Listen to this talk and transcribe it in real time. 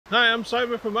Hi, I'm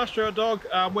Simon from Astro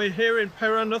and we're here in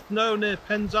Perannuthno near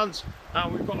Penzance,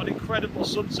 and we've got an incredible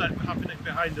sunset happening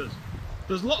behind us.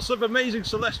 There's lots of amazing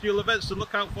celestial events to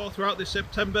look out for throughout this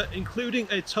September, including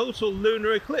a total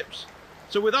lunar eclipse.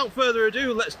 So without further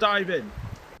ado, let's dive in.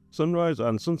 Sunrise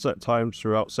and sunset times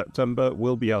throughout September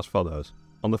will be as follows.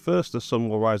 On the 1st, the sun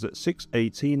will rise at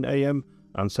 6:18 AM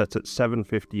and set at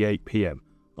 7:58 PM.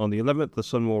 On the 11th, the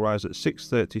sun will rise at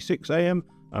 6:36 AM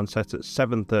and set at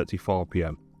 7:34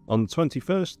 PM. On the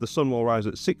 21st, the sun will rise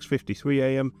at 6:53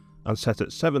 AM and set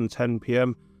at 7:10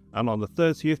 PM, and on the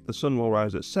 30th, the sun will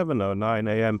rise at 7:09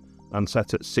 AM and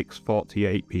set at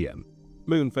 6:48 PM.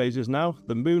 Moon phases now.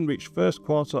 The moon reached first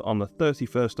quarter on the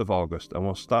 31st of August and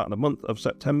will start the month of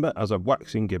September as a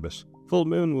waxing gibbous. Full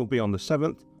moon will be on the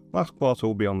 7th, last quarter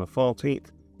will be on the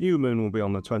 14th, new moon will be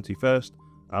on the 21st,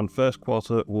 and first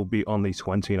quarter will be on the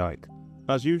 29th.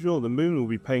 As usual, the moon will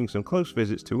be paying some close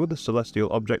visits to other celestial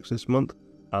objects this month,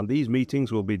 and these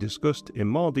meetings will be discussed in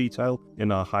more detail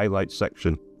in our highlights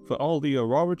section. For all the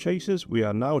aurora chasers, we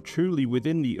are now truly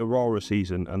within the aurora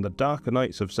season, and the darker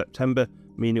nights of September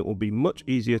mean it will be much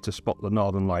easier to spot the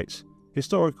northern lights.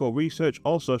 Historical research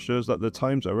also shows that the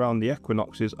times around the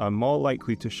equinoxes are more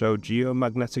likely to show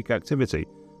geomagnetic activity,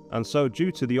 and so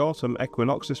due to the autumn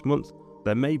equinox this month,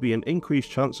 there may be an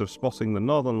increased chance of spotting the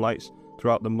northern lights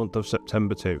throughout the month of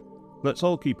September too. Let's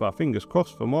all keep our fingers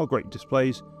crossed for more great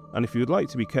displays, and if you would like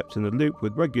to be kept in the loop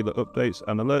with regular updates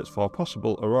and alerts for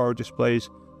possible aurora displays,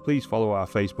 please follow our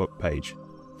Facebook page.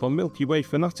 For Milky Way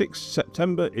fanatics,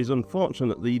 September is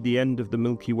unfortunately the end of the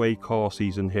Milky Way core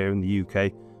season here in the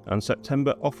UK, and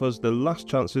September offers the last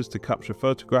chances to capture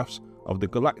photographs of the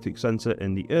galactic centre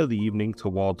in the early evening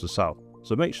towards the south,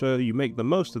 so make sure you make the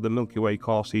most of the Milky Way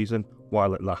core season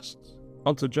while it lasts.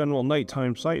 Onto general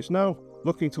nighttime sights now.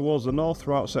 Looking towards the north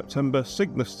throughout September,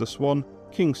 Cygnus the Swan,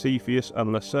 King Cepheus and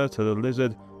Lacerta the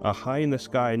Lizard are high in the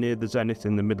sky near the zenith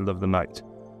in the middle of the night.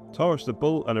 Taurus the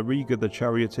Bull and Auriga the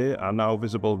Charioteer are now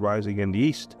visible rising in the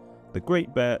east. The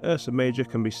Great Bear Ursa Major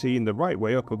can be seen the right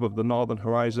way up above the northern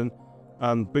horizon,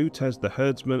 and Butes the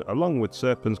Herdsman along with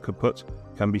Serpens Kaput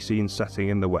can be seen setting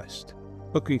in the west.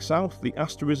 Looking south, the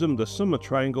asterism the Summer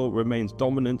Triangle remains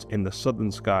dominant in the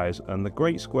southern skies, and the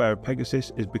Great Square of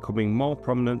Pegasus is becoming more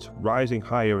prominent, rising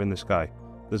higher in the sky.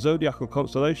 The zodiacal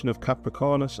constellation of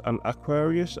Capricornus and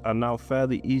Aquarius are now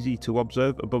fairly easy to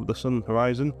observe above the southern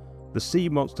horizon. The sea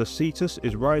monster Cetus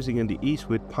is rising in the east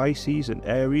with Pisces and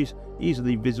Aries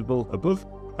easily visible above,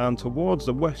 and towards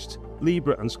the west,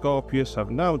 Libra and Scorpius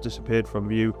have now disappeared from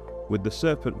view, with the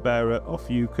serpent bearer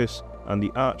Ophiuchus and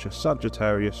the archer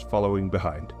Sagittarius following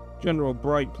behind. General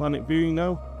bright planet viewing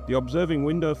now. The observing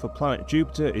window for planet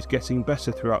Jupiter is getting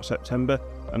better throughout September,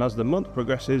 and as the month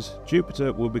progresses,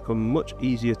 Jupiter will become much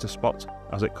easier to spot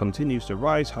as it continues to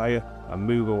rise higher and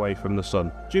move away from the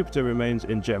sun. Jupiter remains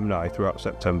in Gemini throughout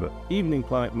September. Evening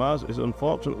planet Mars is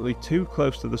unfortunately too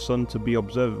close to the sun to be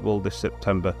observable this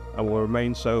September, and will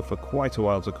remain so for quite a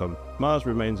while to come. Mars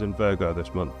remains in Virgo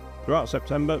this month. Throughout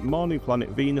September, morning planet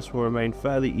Venus will remain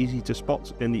fairly easy to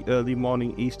spot in the early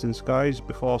morning eastern skies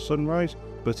before sunrise,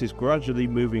 but is gradually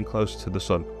moving closer to the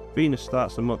sun. Venus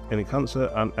starts the month in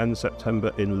Cancer and ends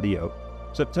September in Leo.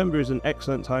 September is an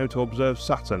excellent time to observe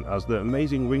Saturn as the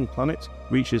amazing ring planet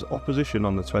reaches opposition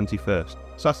on the 21st.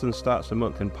 Saturn starts the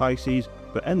month in Pisces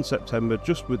but ends September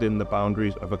just within the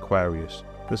boundaries of Aquarius.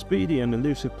 The speedy and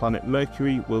elusive planet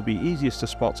Mercury will be easiest to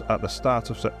spot at the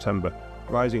start of September,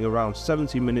 rising around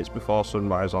 70 minutes before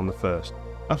sunrise on the 1st.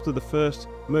 After the 1st,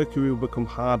 Mercury will become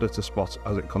harder to spot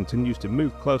as it continues to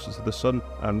move closer to the Sun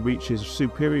and reaches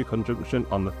superior conjunction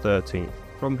on the 13th.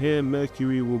 From here,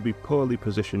 Mercury will be poorly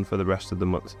positioned for the rest of the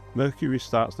month. Mercury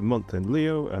starts the month in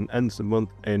Leo and ends the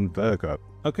month in Virgo.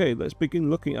 Okay, let's begin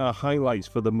looking at our highlights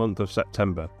for the month of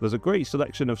September. There's a great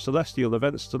selection of celestial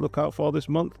events to look out for this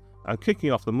month, and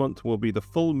kicking off the month will be the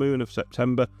full moon of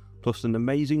September, plus an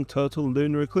amazing total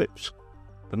lunar eclipse.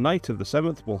 The night of the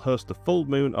 7th will host the full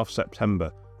moon of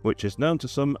September, which is known to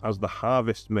some as the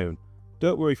harvest moon.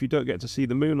 Don't worry if you don't get to see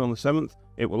the moon on the 7th,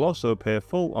 it will also appear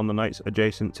full on the nights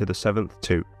adjacent to the 7th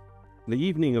too. The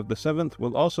evening of the 7th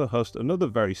will also host another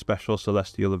very special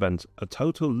celestial event, a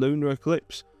total lunar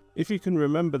eclipse. If you can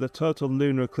remember the total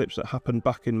lunar eclipse that happened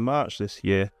back in March this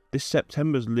year, this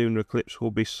September's lunar eclipse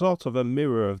will be sort of a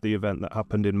mirror of the event that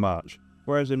happened in March.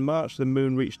 Whereas in March the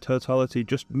moon reached totality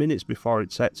just minutes before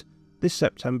it set, this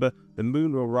September the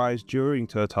moon will rise during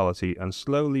totality and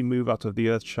slowly move out of the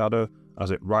Earth's shadow as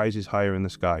it rises higher in the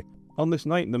sky. On this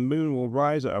night the moon will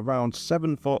rise at around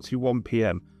 7:41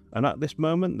 PM, and at this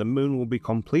moment the moon will be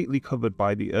completely covered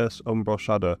by the Earth's umbral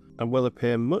shadow and will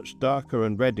appear much darker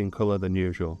and red in colour than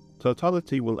usual.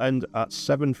 Totality will end at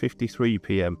 7:53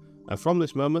 p.m, and from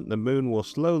this moment the moon will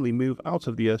slowly move out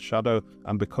of the Earth's shadow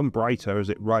and become brighter as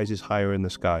it rises higher in the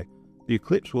sky. The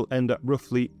eclipse will end at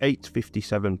roughly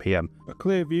 8:57 p.m. A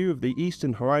clear view of the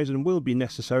eastern horizon will be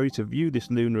necessary to view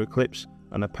this lunar eclipse,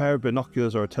 and a pair of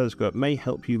binoculars or a telescope may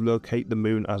help you locate the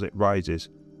moon as it rises.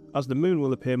 As the moon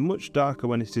will appear much darker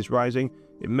when it is rising,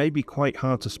 it may be quite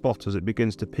hard to spot as it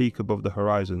begins to peak above the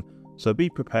horizon, so be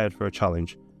prepared for a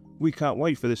challenge. We can't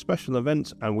wait for this special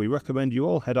event, and we recommend you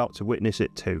all head out to witness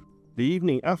it too. The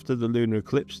evening after the lunar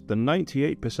eclipse, the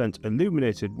 98%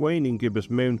 illuminated waning gibbous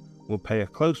moon will pay a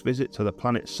close visit to the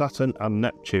planets Saturn and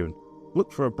Neptune.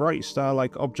 Look for a bright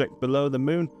star-like object below the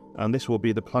moon, and this will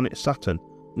be the planet Saturn.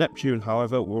 Neptune,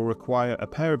 however, will require a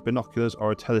pair of binoculars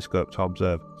or a telescope to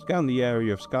observe. Scan the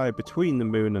area of sky between the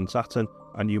moon and Saturn,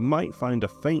 and you might find a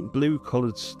faint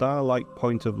blue-coloured star-like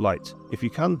point of light. If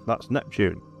you can, that's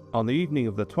Neptune. On the evening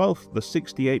of the 12th, the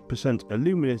 68%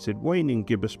 illuminated waning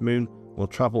gibbous moon will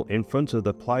travel in front of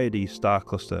the Pleiades star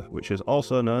cluster, which is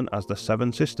also known as the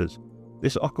Seven Sisters.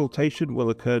 This occultation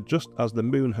will occur just as the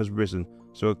moon has risen,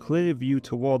 so a clear view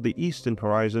toward the eastern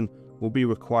horizon will be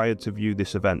required to view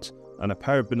this event, and a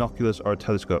pair of binoculars or a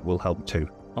telescope will help too.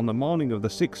 On the morning of the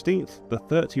 16th, the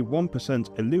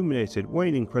 31% illuminated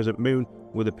waning crescent moon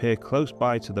would appear close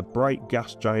by to the bright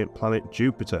gas giant planet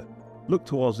Jupiter. Look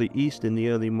towards the east in the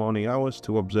early morning hours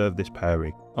to observe this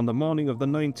pairing. On the morning of the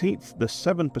 19th, the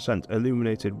 7%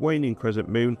 illuminated waning crescent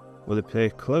moon will appear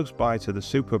close by to the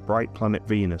super bright planet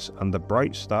Venus and the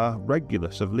bright star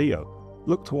Regulus of Leo.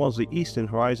 Look towards the eastern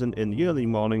horizon in the early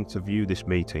morning to view this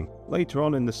meeting. Later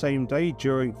on in the same day,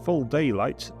 during full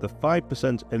daylight, the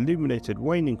 5% illuminated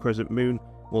waning crescent moon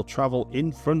will travel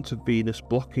in front of Venus,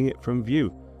 blocking it from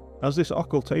view. As this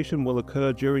occultation will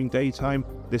occur during daytime,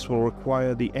 this will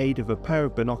require the aid of a pair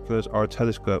of binoculars or a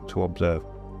telescope to observe.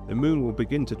 The moon will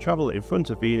begin to travel in front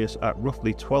of Venus at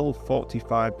roughly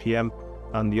 12:45 p.m,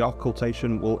 and the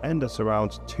occultation will end at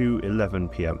around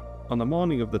 2:11 p.m. On the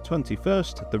morning of the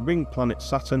 21st, the ring planet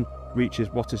Saturn reaches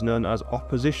what is known as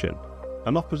opposition.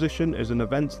 An opposition is an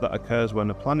event that occurs when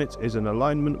a planet is in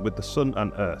alignment with the Sun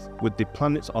and Earth, with the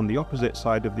planets on the opposite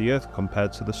side of the Earth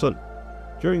compared to the Sun.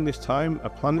 During this time, a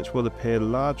planet will appear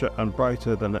larger and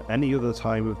brighter than at any other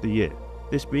time of the year.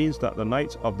 This means that the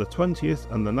night of the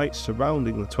 20th and the nights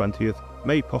surrounding the 20th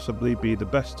may possibly be the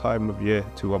best time of year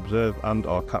to observe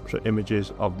and/or capture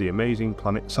images of the amazing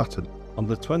planet Saturn. On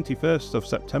the 21st of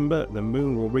September, the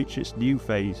moon will reach its new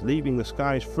phase, leaving the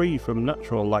skies free from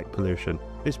natural light pollution.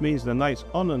 This means the nights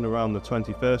on and around the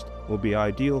 21st will be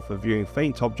ideal for viewing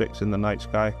faint objects in the night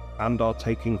sky and/or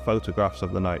taking photographs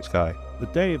of the night sky. The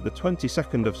day of the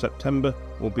 22nd of September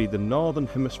will be the Northern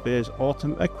Hemisphere's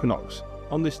autumn equinox.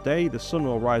 On this day, the sun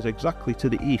will rise exactly to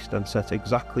the east and set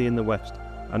exactly in the west,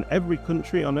 and every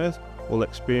country on Earth will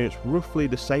experience roughly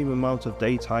the same amount of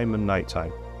daytime and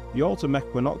nighttime. The autumn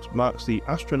equinox marks the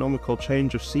astronomical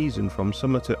change of season from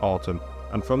summer to autumn,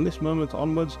 and from this moment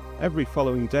onwards, every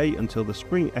following day until the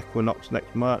spring equinox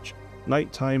next March,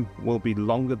 nighttime will be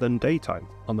longer than daytime.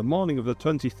 On the morning of the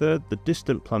 23rd, the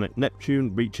distant planet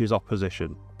Neptune reaches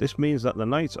opposition. This means that the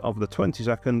night of the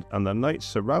 22nd and the nights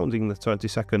surrounding the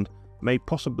 22nd may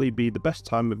possibly be the best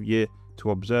time of year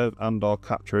to observe and/or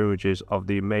capture images of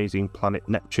the amazing planet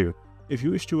Neptune. If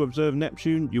you wish to observe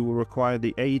Neptune, you will require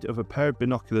the aid of a pair of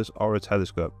binoculars or a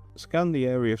telescope. Scan the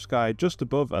area of sky just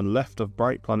above and left of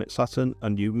bright planet Saturn,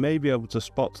 and you may be able to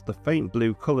spot the faint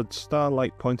blue-coloured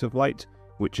star-like point of light,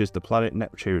 which is the planet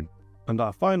Neptune. And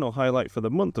our final highlight for the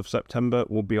month of September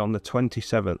will be on the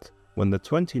 27th, when the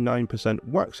 29%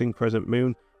 waxing crescent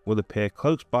moon will appear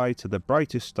close by to the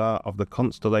brightest star of the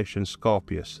constellation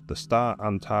Scorpius, the star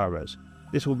Antares.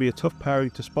 This will be a tough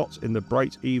pairing to spot in the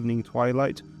bright evening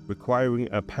twilight, requiring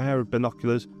a pair of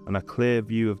binoculars and a clear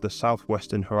view of the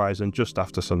southwestern horizon just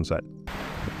after sunset.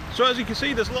 So as you can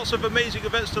see, there's lots of amazing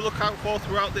events to look out for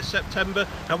throughout this September,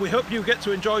 and we hope you get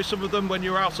to enjoy some of them when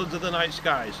you're out under the night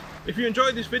skies. If you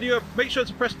enjoyed this video, make sure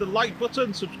to press the like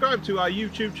button, subscribe to our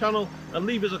YouTube channel, and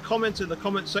leave us a comment in the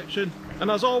comment section.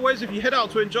 And as always, if you head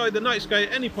out to enjoy the night sky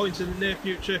at any point in the near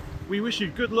future, we wish you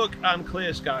good luck and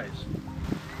clear skies.